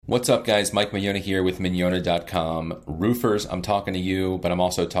What's up, guys? Mike Mignona here with Mignona.com. Roofers, I'm talking to you, but I'm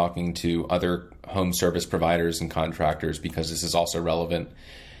also talking to other home service providers and contractors because this is also relevant.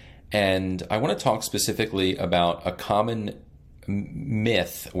 And I want to talk specifically about a common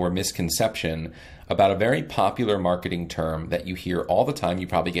myth or misconception about a very popular marketing term that you hear all the time. You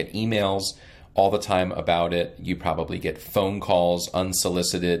probably get emails all the time about it. You probably get phone calls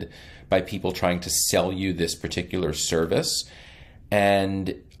unsolicited by people trying to sell you this particular service.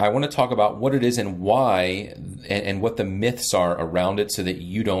 And I want to talk about what it is and why and what the myths are around it so that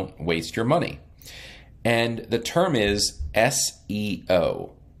you don't waste your money. And the term is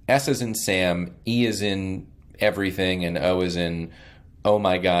SEO. S as in Sam, E as in everything, and O as in, oh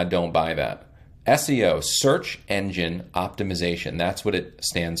my God, don't buy that. SEO, search engine optimization. That's what it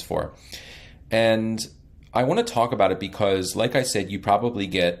stands for. And I want to talk about it because, like I said, you probably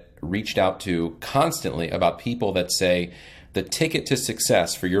get reached out to constantly about people that say, the ticket to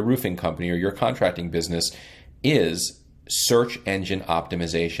success for your roofing company or your contracting business is search engine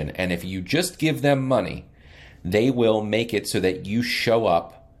optimization. And if you just give them money, they will make it so that you show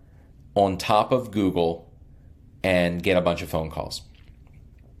up on top of Google and get a bunch of phone calls.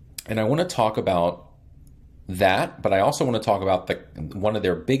 And I want to talk about that, but I also want to talk about one of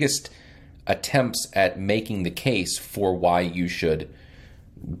their biggest attempts at making the case for why you should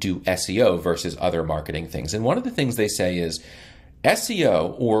do SEO versus other marketing things. And one of the things they say is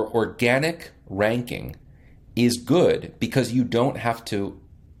SEO or organic ranking is good because you don't have to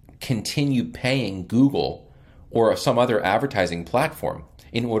continue paying Google or some other advertising platform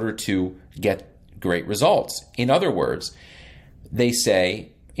in order to get great results. In other words, they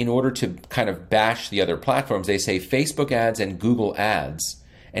say in order to kind of bash the other platforms, they say Facebook ads and Google ads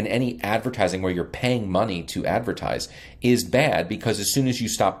and any advertising where you're paying money to advertise is bad because as soon as you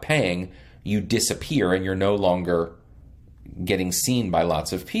stop paying, you disappear and you're no longer getting seen by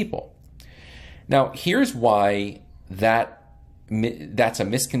lots of people. Now, here's why that's a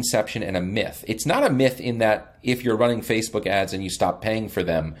misconception and a myth. It's not a myth in that if you're running Facebook ads and you stop paying for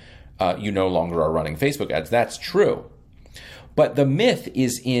them, you no longer are running Facebook ads. That's true. But the myth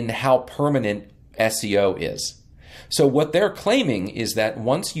is in how permanent SEO is. So what they're claiming is that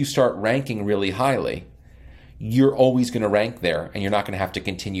once you start ranking really highly, you're always going to rank there and you're not going to have to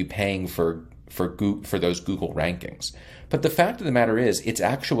continue paying for those Google rankings. But the fact of the matter is it's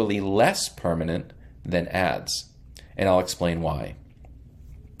actually less permanent than ads. And I'll explain why.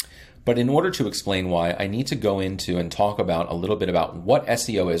 But in order to explain why, I need to go into and talk about a little bit about what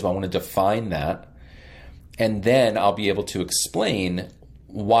SEO is. Well, I want to define that. And then I'll be able to explain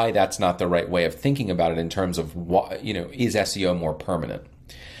why that's not the right way of thinking about it in terms of why, is SEO more permanent?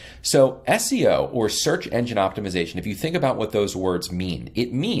 So SEO or search engine optimization, if you think about what those words mean,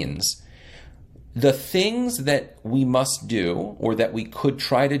 it means the things that we must do or that we could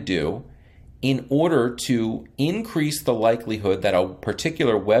try to do in order to increase the likelihood that a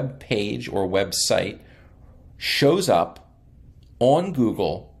particular web page or website shows up on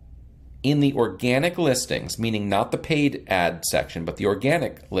Google in the organic listings, meaning not the paid ad section, but the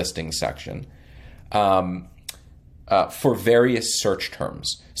organic listing section, for various search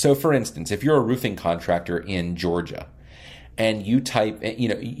terms. So for instance, if you're a roofing contractor in Georgia and you type,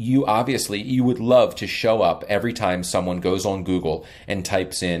 you would love to show up every time someone goes on Google and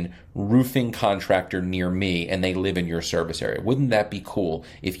types in roofing contractor near me and they live in your service area. Wouldn't that be cool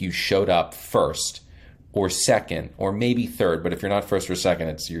if you showed up first or second, or maybe third, but if you're not first or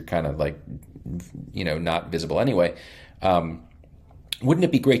second, you're kind of like, not visible anyway. Wouldn't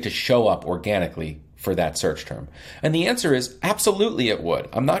it be great to show up organically for that search term? And the answer is absolutely it would.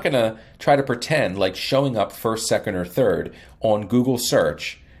 I'm not going to try to pretend like showing up first, second, or third on Google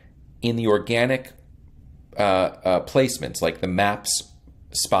search in the organic placements, like the maps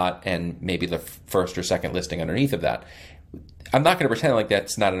spot and maybe the first or second listing underneath of that. I'm not going to pretend like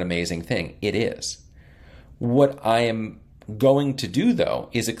that's not an amazing thing. It is. What I am going to do, though,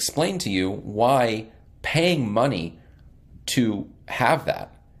 is explain to you why paying money to have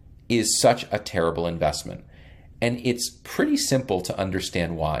that is such a terrible investment. And it's pretty simple to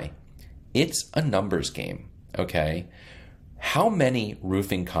understand why. It's a numbers game, okay? How many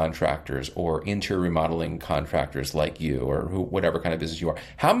roofing contractors or interior remodeling contractors like you, or whatever kind of business you are,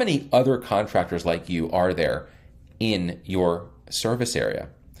 how many other contractors like you are there in your service area?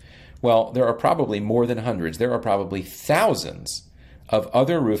 Well, there are probably more than hundreds. There are probably thousands of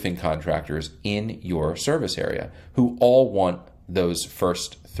other roofing contractors in your service area who all want those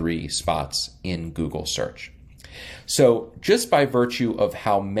first 3 spots in Google search. So just by virtue of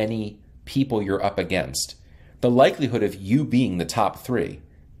how many people you're up against, the likelihood of you being the top 3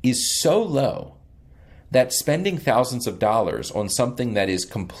 is so low that spending thousands of dollars on something that is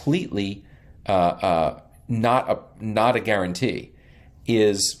completely not a guarantee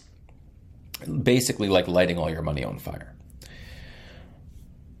is basically like lighting all your money on fire.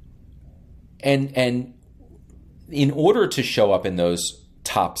 And in order to show up in those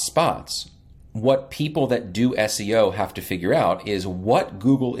top spots, what people that do SEO have to figure out is what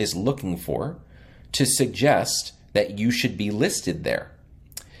Google is looking for to suggest that you should be listed there.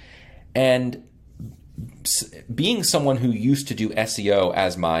 And being someone who used to do SEO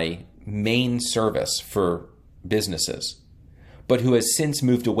as my main service for businesses, but who has since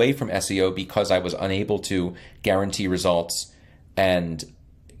moved away from SEO because I was unable to guarantee results, and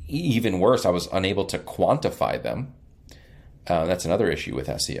even worse, I was unable to quantify them. That's another issue with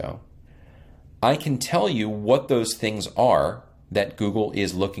SEO. I can tell you what those things are that Google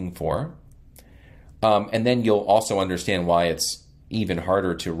is looking for. And then you'll also understand why it's even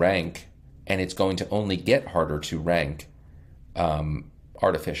harder to rank, and it's going to only get harder to rank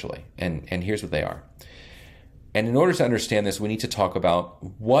artificially. And here's what they are. And in order to understand this, we need to talk about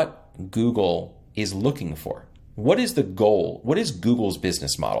what Google is looking for. What is the goal? What is Google's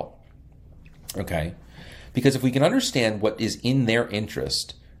business model? Okay? Because if we can understand what is in their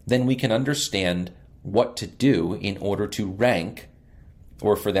interest, then we can understand what to do in order to rank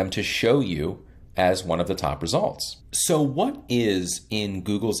or for them to show you as one of the top results. So what is in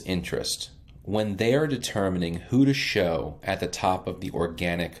Google's interest when they are determining who to show at the top of the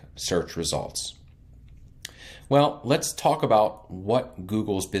organic search results? Well, let's talk about what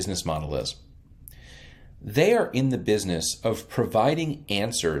Google's business model is. They are in the business of providing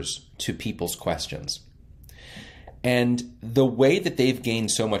answers to people's questions. And the way that they've gained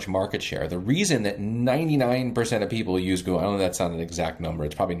so much market share, the reason that 99% of people use Google, I don't know if that's not an exact number,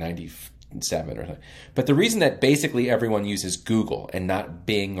 it's probably 97 or something, but the reason that basically everyone uses Google and not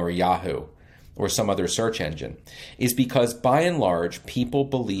Bing or Yahoo or some other search engine is because by and large, people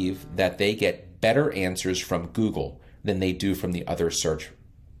believe that they get better answers from Google than they do from the other search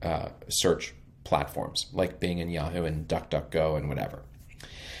platforms like Bing and Yahoo and DuckDuckGo and whatever.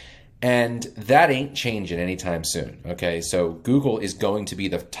 And that ain't changing anytime soon, okay? So Google is going to be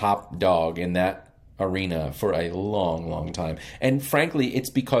the top dog in that arena for a long, long time. And frankly, it's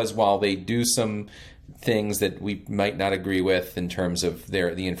because while they do some things that we might not agree with in terms of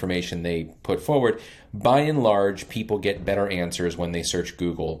the information they put forward, by and large, people get better answers when they search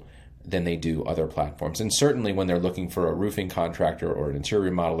Google than they do other platforms. And certainly when they're looking for a roofing contractor or an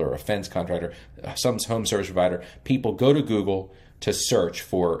interior remodeler or a fence contractor, some home service provider, people go to Google to search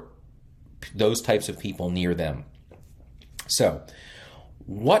for those types of people near them. So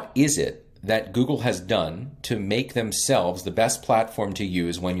what is it that Google has done to make themselves the best platform to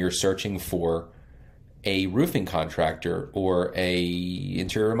use when you're searching for a roofing contractor or a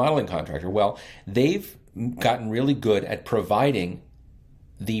interior remodeling contractor? Well, they've gotten really good at providing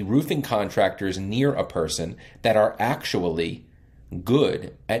the roofing contractors near a person that are actually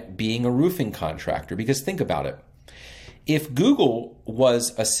good at being a roofing contractor. Because think about it. If Google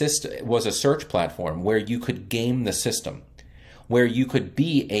was a search platform where you could game the system, where you could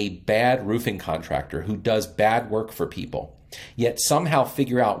be a bad roofing contractor who does bad work for people, yet somehow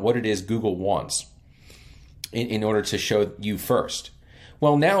figure out what it is Google wants in order to show you first.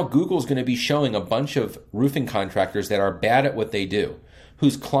 Well, now Google's going to be showing a bunch of roofing contractors that are bad at what they do,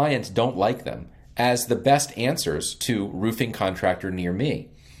 whose clients don't like them, as the best answers to roofing contractor near me.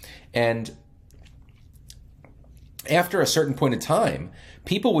 And after a certain point in time,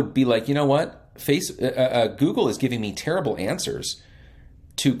 people would be like, you know what? Google is giving me terrible answers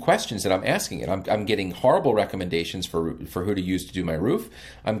to questions that I'm asking it. I'm getting horrible recommendations for who to use to do my roof.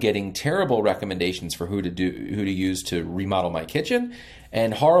 I'm getting terrible recommendations for who to use to remodel my kitchen,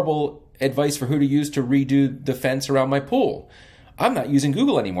 and horrible advice for who to use to redo the fence around my pool. I'm not using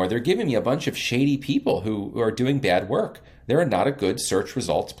Google anymore. They're giving me a bunch of shady people who are doing bad work. They're not a good search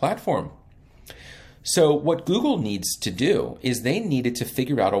results platform. So what Google needs to do is they needed to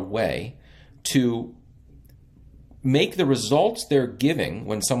figure out a way to make the results they're giving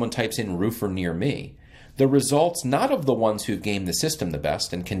when someone types in roofer near me, the results not of the ones who've gamed the system the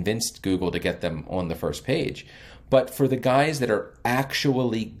best and convinced Google to get them on the first page, but for the guys that are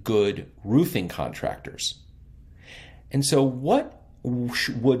actually good roofing contractors. And so what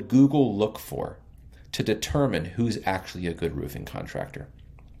would Google look for to determine who's actually a good roofing contractor?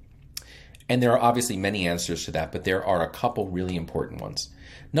 And there are obviously many answers to that, but there are a couple really important ones.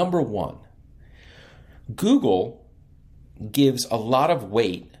 Number one, Google gives a lot of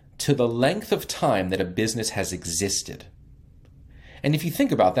weight to the length of time that a business has existed. And if you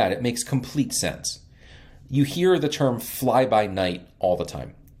think about that, it makes complete sense. You hear the term fly by night all the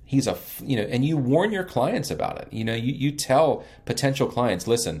time. and you warn your clients about it. You tell potential clients,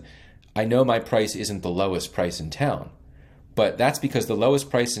 listen, I know my price isn't the lowest price in town, but that's because the lowest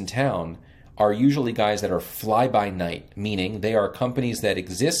price in town are usually guys that are fly by night, meaning they are companies that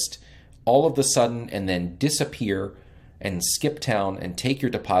exist all of a sudden and then disappear and skip town and take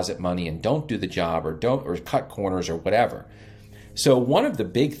your deposit money and don't do the job or cut corners or whatever. So one of the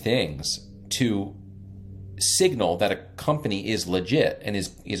big things to signal that a company is legit and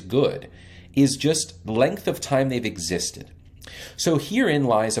is good is just length of time they've existed. So herein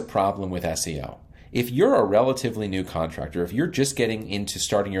lies a problem with SEO. If you're a relatively new contractor, if you're just getting into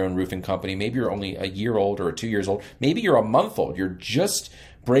starting your own roofing company, maybe you're only a year old or 2 years old, maybe you're a month old, you're just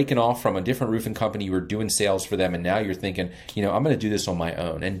breaking off from a different roofing company, you were doing sales for them, and now you're thinking, I'm going to do this on my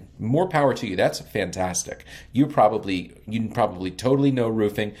own. And more power to you. That's fantastic. You probably totally know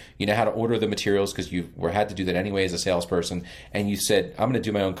roofing. You know how to order the materials because you had to do that anyway as a salesperson. And you said, I'm going to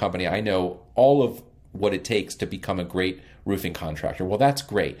do my own company. I know all of what it takes to become a great roofing contractor. Well, that's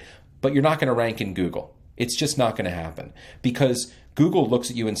great. But you're not going to rank in Google. It's just not going to happen because Google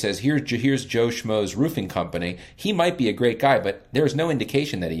looks at you and says, here's Joe Schmo's roofing company. He might be a great guy, but there's no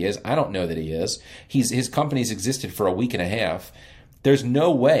indication that he is. I don't know that he is. His company's existed for a week and a half. There's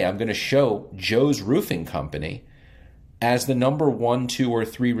no way I'm going to show Joe's roofing company as the number 1, 2, or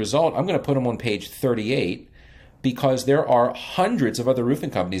 3 result. I'm going to put him on page 38 because there are hundreds of other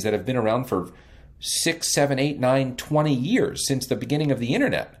roofing companies that have been around for 6, 7, 8, 9, 20 years since the beginning of the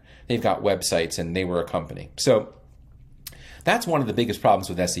internet. They've got websites and they were a company. So that's one of the biggest problems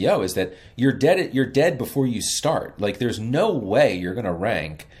with SEO is that you're dead before you start. Like there's no way you're going to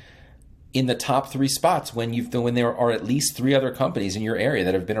rank in the top 3 spots when there are at least 3 other companies in your area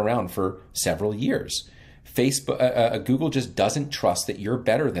that have been around for several years. Google just doesn't trust that you're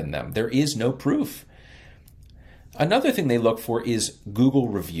better than them. There is no proof. Another thing they look for is Google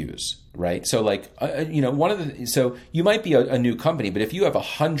reviews, right? So so you might be a new company, but if you have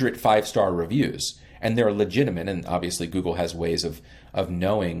 100 5-star reviews and they're legitimate, and obviously Google has ways of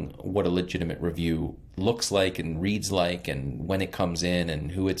knowing what a legitimate review looks like and reads like and when it comes in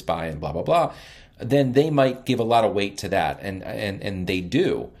and who it's by and blah, blah, blah, then they might give a lot of weight to that, and they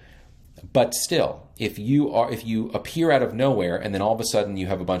do. But still, if you appear out of nowhere and then all of a sudden you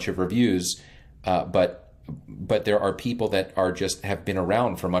have a bunch of reviews, but there are people that have been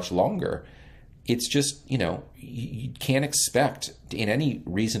around for much longer, it's just, you can't expect in any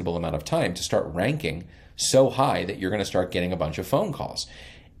reasonable amount of time to start ranking so high that you're going to start getting a bunch of phone calls.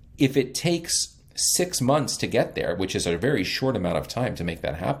 If it takes 6 months to get there, which is a very short amount of time to make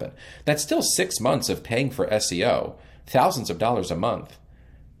that happen, that's still 6 months of paying for SEO, thousands of dollars a month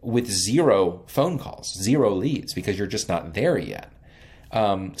with 0 phone calls, 0 leads, because you're just not there yet.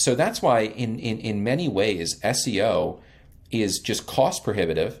 So that's why in many ways, SEO is just cost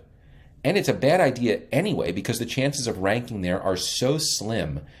prohibitive. And it's a bad idea anyway, because the chances of ranking there are so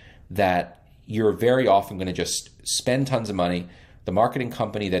slim that you're very often going to just spend tons of money. The marketing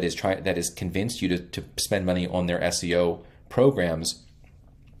company that is convinced you to spend money on their SEO programs,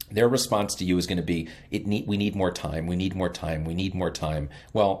 their response to you is going to be, we need more time, we need more time, we need more time.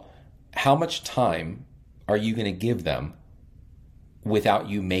 Well, how much time are you going to give them without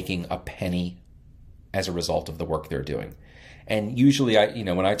you making a penny as a result of the work they're doing? And usually,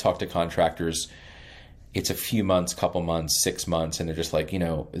 when I talk to contractors, it's a few months, couple months, 6 months, and they're just like,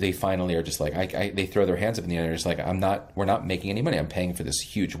 they finally are just like, they throw their hands up in the air. They're just like, we're not making any money. I'm paying for this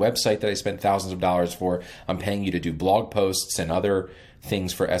huge website that I spent thousands of dollars for. I'm paying you to do blog posts and other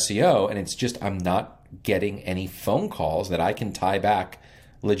things for SEO, and it's just, I'm not getting any phone calls that I can tie back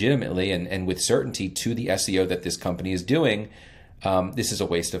legitimately and with certainty to the SEO that this company is doing. This is a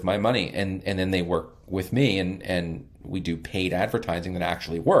waste of my money. And then they work with me and we do paid advertising that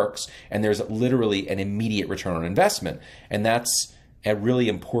actually works. And there's literally an immediate return on investment. And that's a really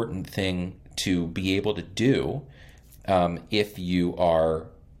important thing to be able to do if you are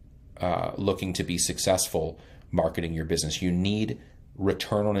looking to be successful marketing your business. You need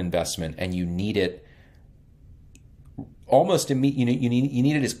return on investment, and you need it almost immediately. You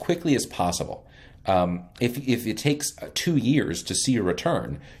need it as quickly as possible. If it takes 2 years to see a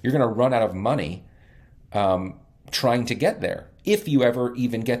return, you're going to run out of money trying to get there, if you ever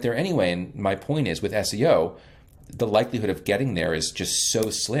even get there anyway. And my point is, with SEO, the likelihood of getting there is just so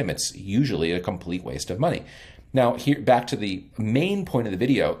slim. It's usually a complete waste of money. Now, here, back to the main point of the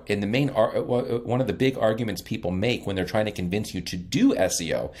video, and one of the big arguments people make when they're trying to convince you to do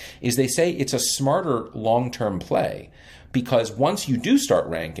SEO is they say it's a smarter long-term play, because once you do start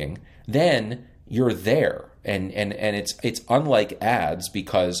ranking, then you're there, and it's unlike ads,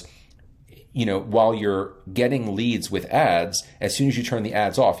 because while you're getting leads with ads, as soon as you turn the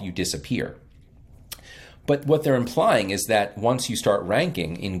ads off, you disappear. But what they're implying is that once you start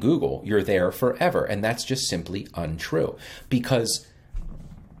ranking in Google, you're there forever. And that's just simply untrue. Because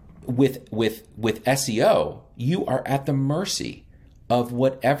with SEO, you are at the mercy of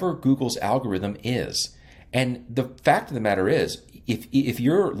whatever Google's algorithm is. And the fact of the matter is, if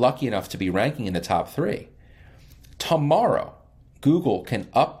you're lucky enough to be ranking in the top 3, tomorrow Google can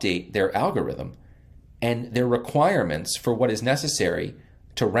update their algorithm, and their requirements for what is necessary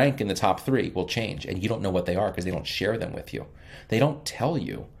to rank in the top 3 will change. And you don't know what they are because they don't share them with you. They don't tell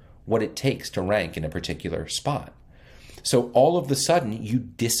you what it takes to rank in a particular spot. So all of a sudden you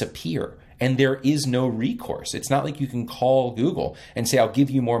disappear, and there is no recourse. It's not like you can call Google and say, I'll give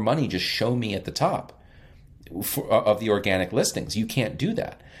you more money, just show me at the top of the organic listings. You can't do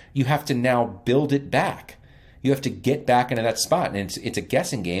that. You have to now build it back. You have to get back into that spot. And it's a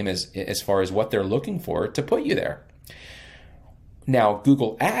guessing game as far as what they're looking for to put you there. Now,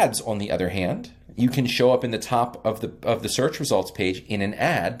 Google Ads, on the other hand, you can show up in the top of the search results page in an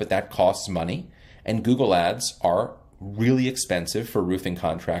ad, but that costs money. And Google Ads are really expensive for roofing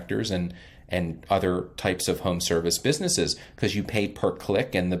contractors and other types of home service businesses, because you pay per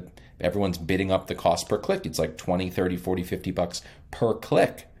click, and everyone's bidding up the cost per click. It's like 20, 30, 40, 50 bucks per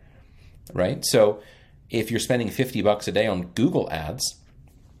click, right? So if you're spending 50 bucks a day on Google Ads,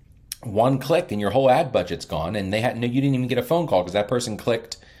 one click and your whole ad budget's gone, and you didn't even get a phone call because that person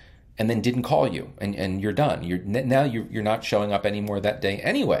clicked and then didn't call you, and you're done. You're not showing up anymore that day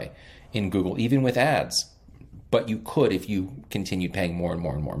anyway in Google, even with ads. But you could if you continued paying more and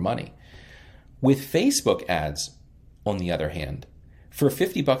more and more money. With Facebook ads, on the other hand, for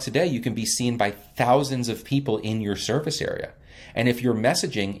 50 bucks a day, you can be seen by thousands of people in your service area. And if your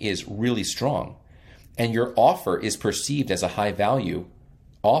messaging is really strong and your offer is perceived as a high value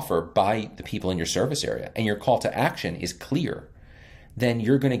offer by the people in your service area, and your call to action is clear, then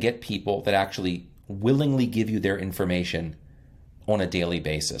you're going to get people that actually willingly give you their information on a daily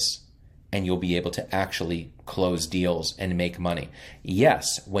basis. And you'll be able to actually close deals and make money.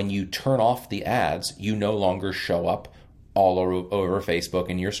 Yes, when you turn off the ads, you no longer show up all over Facebook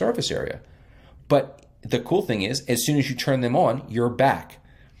in your service area. But the cool thing is, as soon as you turn them on, you're back.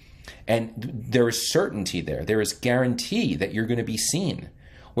 And there is certainty there. There is guarantee that you're going to be seen.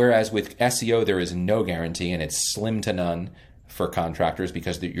 Whereas with SEO, there is no guarantee, and it's slim to none for contractors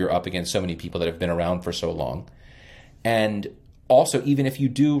because you're up against so many people that have been around for so long. And also, even if you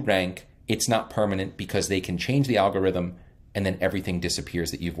do rank, it's not permanent, because they can change the algorithm and then everything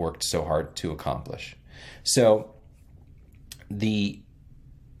disappears that you've worked so hard to accomplish. So the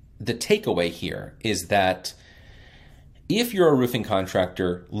takeaway here is that if you're a roofing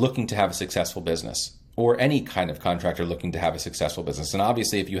contractor looking to have a successful business, or any kind of contractor looking to have a successful business, and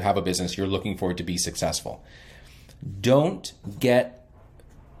obviously if you have a business, you're looking for it to be successful, don't get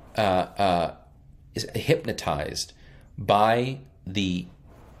hypnotized by the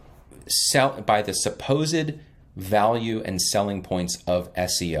supposed value and selling points of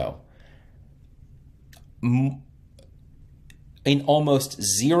SEO. In almost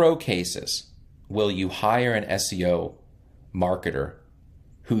 0 cases will you hire an SEO marketer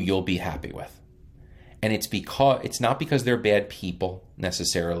who you'll be happy with. And it's not because they're bad people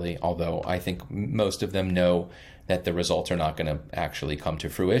necessarily, although I think most of them know that the results are not going to actually come to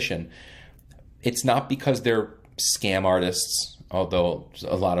fruition. It's not because they're scam artists, although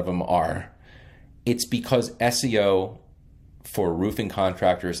a lot of them are. It's because SEO for roofing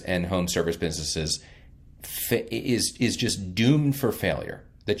contractors and home service businesses is just doomed for failure.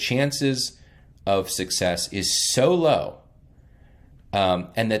 The chances of success is so low,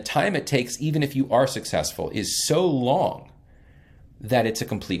 and the time it takes, even if you are successful, is so long that it's a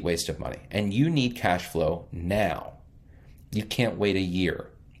complete waste of money. And you need cash flow now. You can't wait a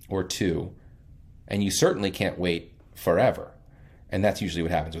year or 2, and you certainly can't wait forever. And that's usually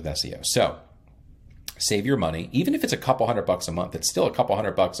what happens with SEO. So save your money. Even if it's a couple $100 a month, it's still a couple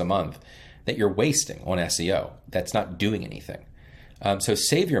 $100 a month that you're wasting on SEO. That's not doing anything. So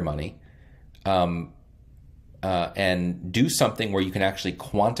save your money and do something where you can actually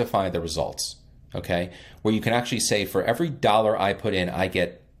quantify the results, okay? Where you can actually say, for every dollar I put in, I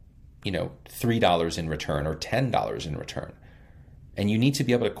get, $3 in return or $10 in return. And you need to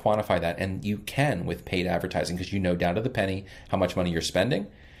be able to quantify that, and you can with paid advertising, because you know down to the penny how much money you're spending,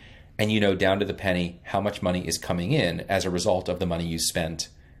 and you know down to the penny how much money is coming in as a result of the money you spent,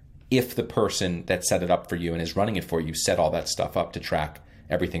 if the person that set it up for you and is running it for you set all that stuff up to track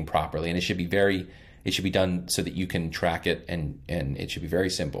everything properly. And it should be done so that you can track it, and it should be very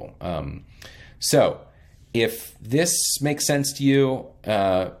simple. So if this makes sense to you,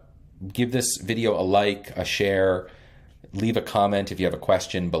 give this video a like, a share, leave a comment if you have a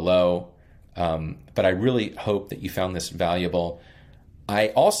question below. But I really hope that you found this valuable. I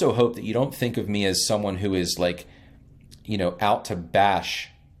also hope that you don't think of me as someone who is like, out to bash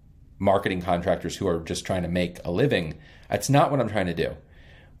marketing contractors who are just trying to make a living. That's not what I'm trying to do.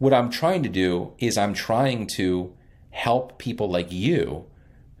 What I'm trying to do is I'm trying to help people like you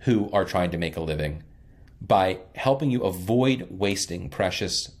who are trying to make a living by helping you avoid wasting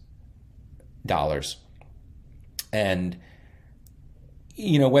precious dollars. And,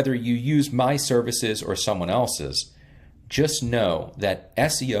 whether you use my services or someone else's, just know that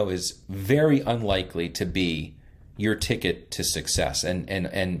SEO is very unlikely to be your ticket to success. And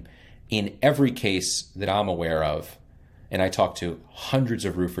in every case that I'm aware of, and I talk to hundreds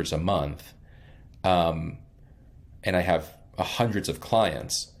of roofers a month, and I have hundreds of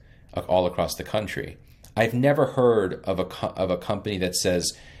clients all across the country, I've never heard of a company that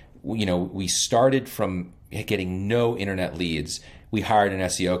says, we started from getting no internet leads, we hired an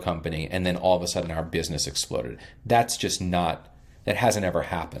SEO company, and then all of a sudden our business exploded. That's just not, that hasn't ever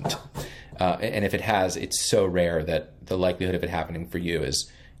happened. And if it has, it's so rare that the likelihood of it happening for you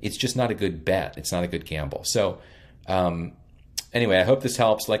it's just not a good bet. It's not a good gamble. So anyway, I hope this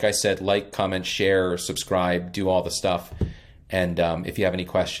helps. Like I said, like, comment, share, subscribe, do all the stuff. And if you have any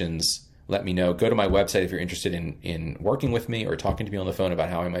questions, let me know. Go to my website if you're interested in working with me or talking to me on the phone about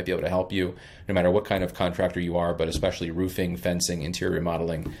how I might be able to help you, no matter what kind of contractor you are, but especially roofing, fencing, interior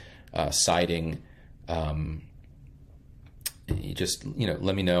remodeling, siding. You just,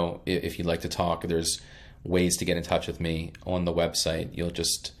 let me know if you'd like to talk. There's ways to get in touch with me on the website. You'll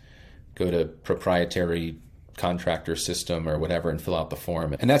just go to proprietary contractor system or whatever and fill out the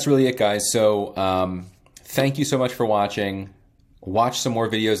form. And that's really it, guys. So thank you so much for watching. Watch some more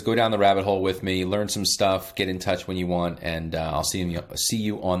videos, go down the rabbit hole with me, learn some stuff, get in touch when you want, and I'll see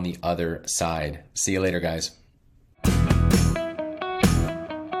you on the other side. See you later, guys.